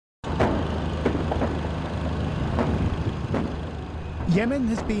Yemen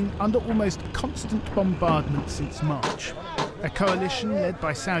has been under almost constant bombardment since March. A coalition led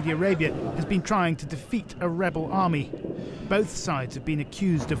by Saudi Arabia has been trying to defeat a rebel army. Both sides have been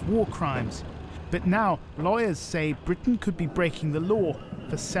accused of war crimes. But now lawyers say Britain could be breaking the law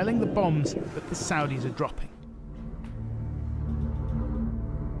for selling the bombs that the Saudis are dropping.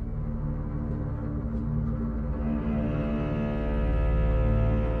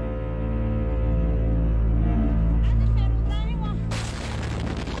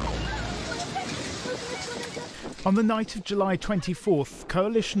 On the night of July 24th,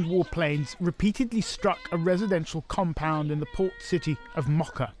 coalition warplanes repeatedly struck a residential compound in the port city of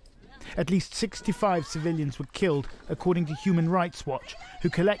Mocha. At least 65 civilians were killed, according to Human Rights Watch, who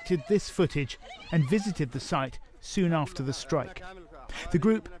collected this footage and visited the site soon after the strike. The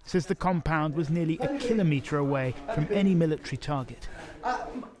group says the compound was nearly a kilometre away from any military target.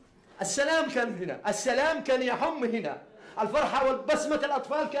 السلام كان هنا، السلام كان يحم هنا، الفرحة والبسمة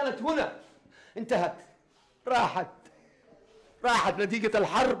الأطفال كانت هنا، انتهت. راحت نتيجة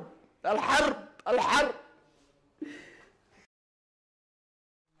الحرب.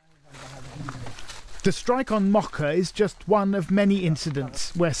 The strike on Mocha is just one of many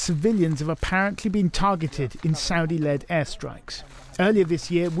incidents where civilians have apparently been targeted in Saudi-led airstrikes. Earlier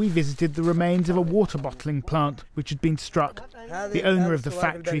this year, we visited the remains of a water bottling plant which had been struck. The owner of the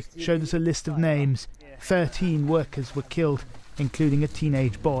factory showed us a list of names. 13 workers were killed, including a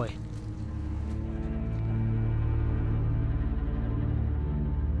teenage boy.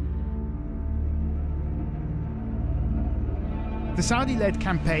 The Saudi-led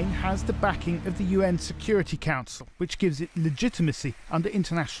campaign has the backing of the UN Security Council, which gives it legitimacy under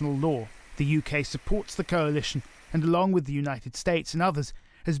international law. The UK supports the coalition and, along with the United States and others,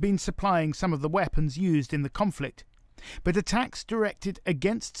 has been supplying some of the weapons used in the conflict. But attacks directed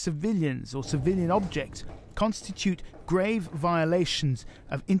against civilians or civilian objects constitute grave violations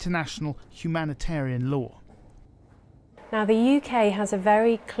of international humanitarian law. Now, the UK has a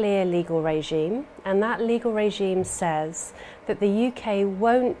very clear legal regime, and that legal regime says that the UK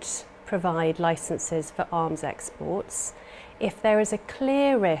won't provide licences for arms exports if there is a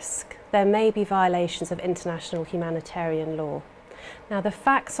clear risk there may be violations of international humanitarian law. Now, the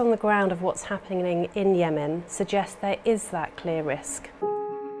facts on the ground of what's happening in Yemen suggest there is that clear risk.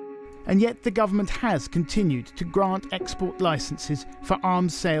 And yet the government has continued to grant export licences for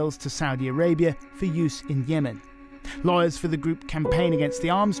arms sales to Saudi Arabia for use in Yemen. Lawyers for the group Campaign Against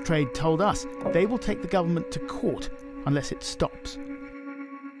the Arms Trade told us they will take the government to court unless it stops.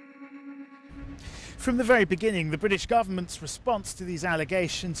 From the very beginning, the British government's response to these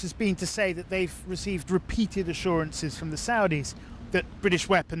allegations has been to say that they've received repeated assurances from the Saudis that British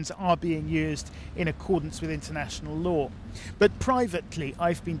weapons are being used in accordance with international law. But privately,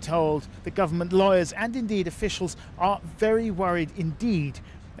 I've been told that government lawyers and indeed officials are very worried indeed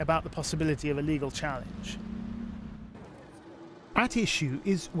about the possibility of a legal challenge. At issue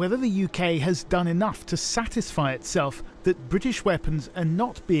is whether the UK has done enough to satisfy itself that British weapons are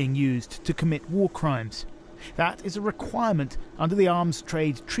not being used to commit war crimes. That is a requirement under the Arms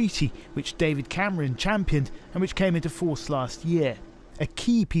Trade Treaty, which David Cameron championed and which came into force last year. A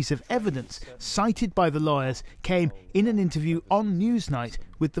key piece of evidence cited by the lawyers came in an interview on Newsnight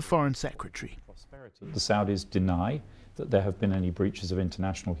with the Foreign Secretary. The Saudis deny that there have been any breaches of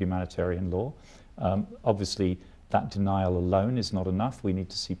international humanitarian law. Obviously, that denial alone is not enough. We need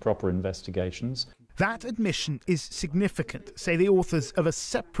to see proper investigations. That admission is significant, say the authors of a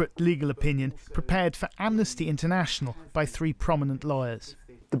separate legal opinion prepared for Amnesty International by 3 prominent lawyers.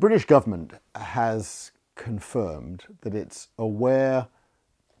 The British government has confirmed that it's aware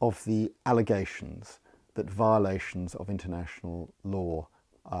of the allegations that violations of international law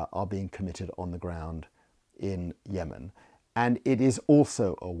are being committed on the ground in Yemen. And it is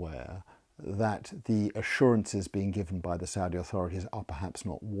also aware that the assurances being given by the Saudi authorities are perhaps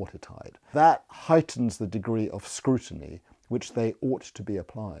not watertight. That heightens the degree of scrutiny which they ought to be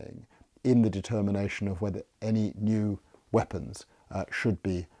applying in the determination of whether any new weapons should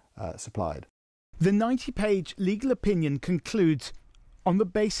be supplied. The 90-page legal opinion concludes, on the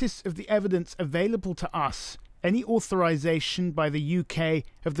basis of the evidence available to us, any authorisation by the UK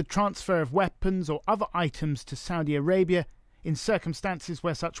of the transfer of weapons or other items to Saudi Arabia in circumstances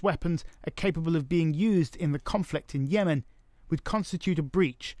where such weapons are capable of being used in the conflict in Yemen would constitute a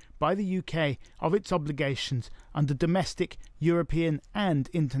breach by the UK of its obligations under domestic, European and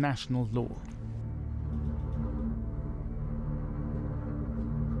international law.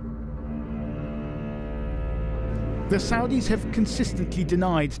 The Saudis have consistently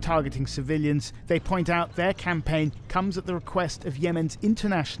denied targeting civilians. They point out their campaign comes at the request of Yemen's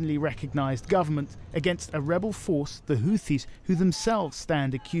internationally recognised government against a rebel force, the Houthis, who themselves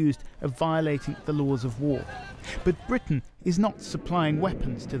stand accused of violating the laws of war. But Britain is not supplying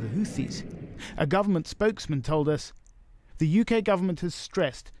weapons to the Houthis. A government spokesman told us, "The UK government has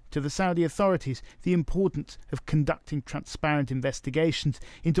stressed to the Saudi authorities the importance of conducting transparent investigations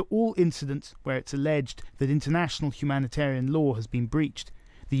into all incidents where it's alleged that international humanitarian law has been breached.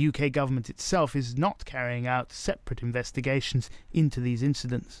 The UK government itself is not carrying out separate investigations into these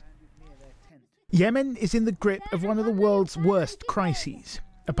incidents." Yemen is in the grip of one of the world's worst crises.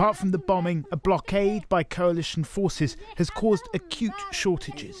 Apart from the bombing, a blockade by coalition forces has caused acute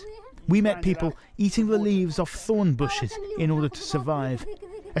shortages. We met people eating the leaves off thorn bushes in order to survive.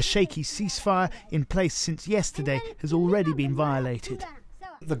 A shaky ceasefire in place since yesterday has already been violated.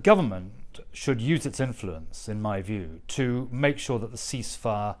 The government should use its influence, in my view, to make sure that the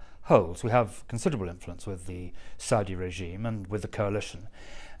ceasefire holds. We have considerable influence with the Saudi regime and with the coalition.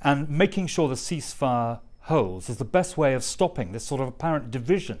 And making sure the ceasefire holds is the best way of stopping this sort of apparent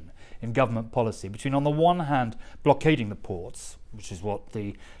division in government policy between, on the one hand, blockading the ports, which is what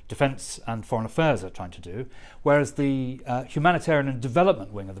the Defence and Foreign Affairs are trying to do, whereas the humanitarian and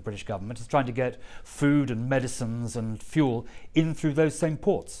development wing of the British government is trying to get food and medicines and fuel in through those same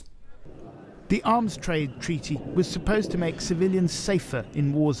ports. The arms trade treaty was supposed to make civilians safer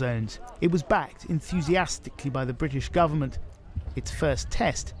in war zones. It was backed enthusiastically by the British government. Its first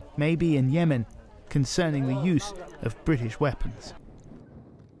test may be in Yemen, concerning the use of British weapons.